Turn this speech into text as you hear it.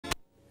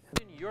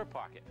your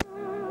pocket.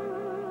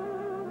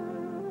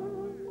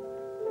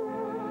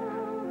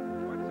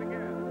 Once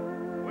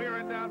again, we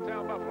are in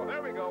downtown Buffalo.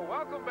 There we go.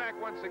 Welcome back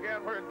once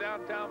again. We're in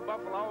downtown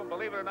Buffalo, and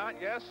believe it or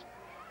not, yes,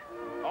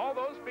 all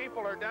those people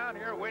are down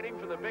here waiting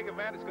for the big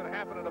event. It's going to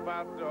happen in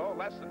about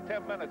less than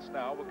 10 minutes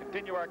now. We'll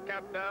continue our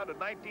countdown to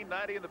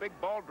 1990 and the big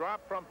ball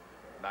drop from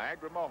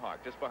Niagara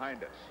Mohawk just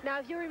behind us. Now,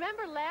 if you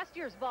remember last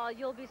year's ball,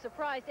 you'll be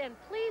surprised and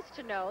pleased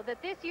to know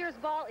that this year's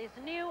ball is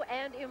new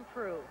and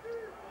improved.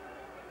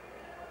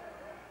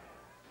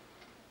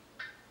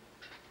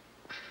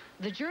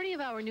 The journey of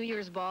our New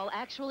Year's ball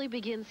actually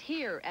begins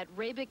here at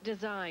Raybick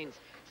Designs.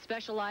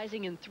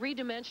 Specializing in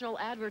three-dimensional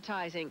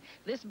advertising,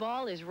 this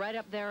ball is right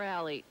up their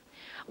alley.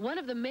 One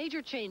of the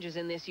major changes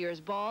in this year's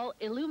ball,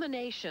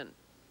 illumination.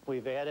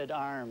 We've added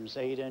arms,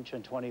 8-inch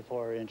and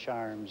 24-inch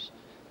arms,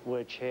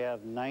 which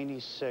have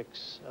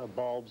 96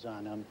 bulbs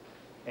on them,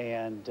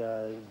 and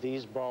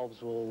these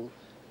bulbs will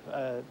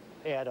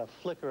add a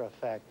flicker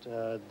effect.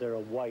 They're a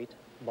white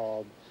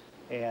bulb,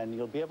 and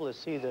you'll be able to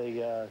see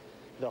the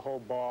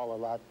whole ball a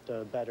lot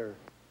better.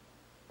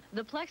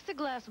 The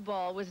plexiglass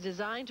ball was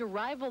designed to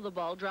rival the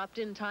ball dropped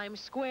in Times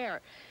Square.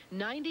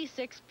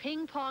 96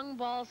 ping-pong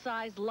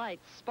ball-sized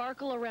lights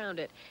sparkle around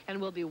it and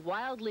will be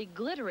wildly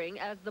glittering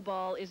as the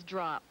ball is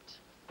dropped.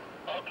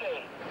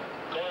 Okay,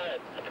 go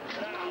ahead.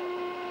 Now.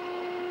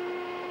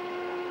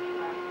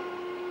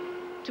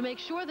 To make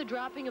sure the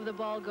dropping of the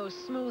ball goes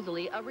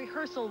smoothly, a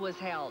rehearsal was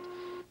held.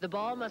 The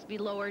ball must be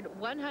lowered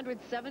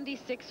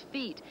 176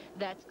 feet.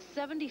 That's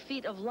 70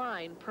 feet of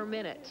line per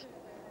minute.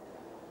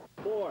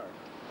 4.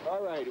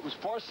 All right, it was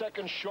 4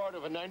 seconds short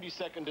of a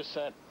 90-second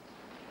descent,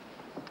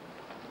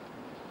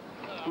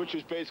 which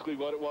is basically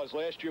what it was.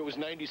 Last year it was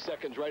 90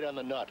 seconds right on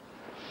the nut,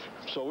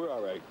 so we're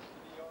all right.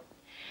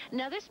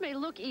 Now, this may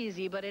look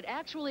easy, but it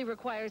actually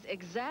requires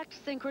exact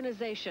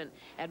synchronization,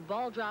 and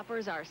ball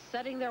droppers are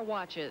setting their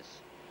watches.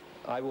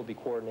 I will be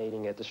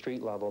coordinating at the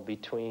street level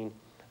between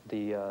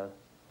the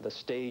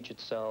stage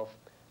itself,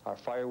 our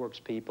fireworks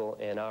people,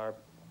 and our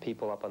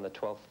people up on the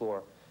 12th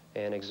floor.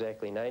 And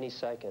exactly 90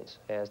 seconds,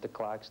 as the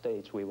clock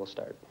states, we will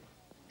start.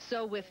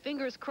 So with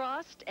fingers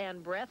crossed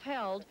and breath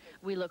held,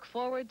 we look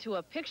forward to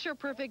a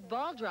picture-perfect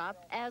ball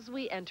drop as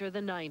we enter the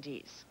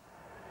 90s.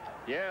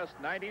 Yes,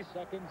 90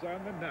 seconds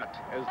on the nut,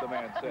 as the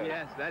man says.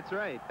 Yes, that's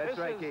right. That's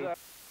right, Keith.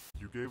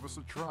 You gave us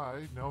a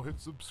try, now hit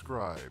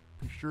subscribe.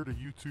 Be sure to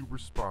YouTube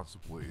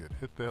responsibly and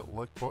hit that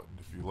like button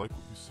if you like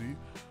what you see,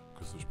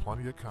 because there's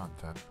plenty of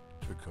content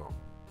to come.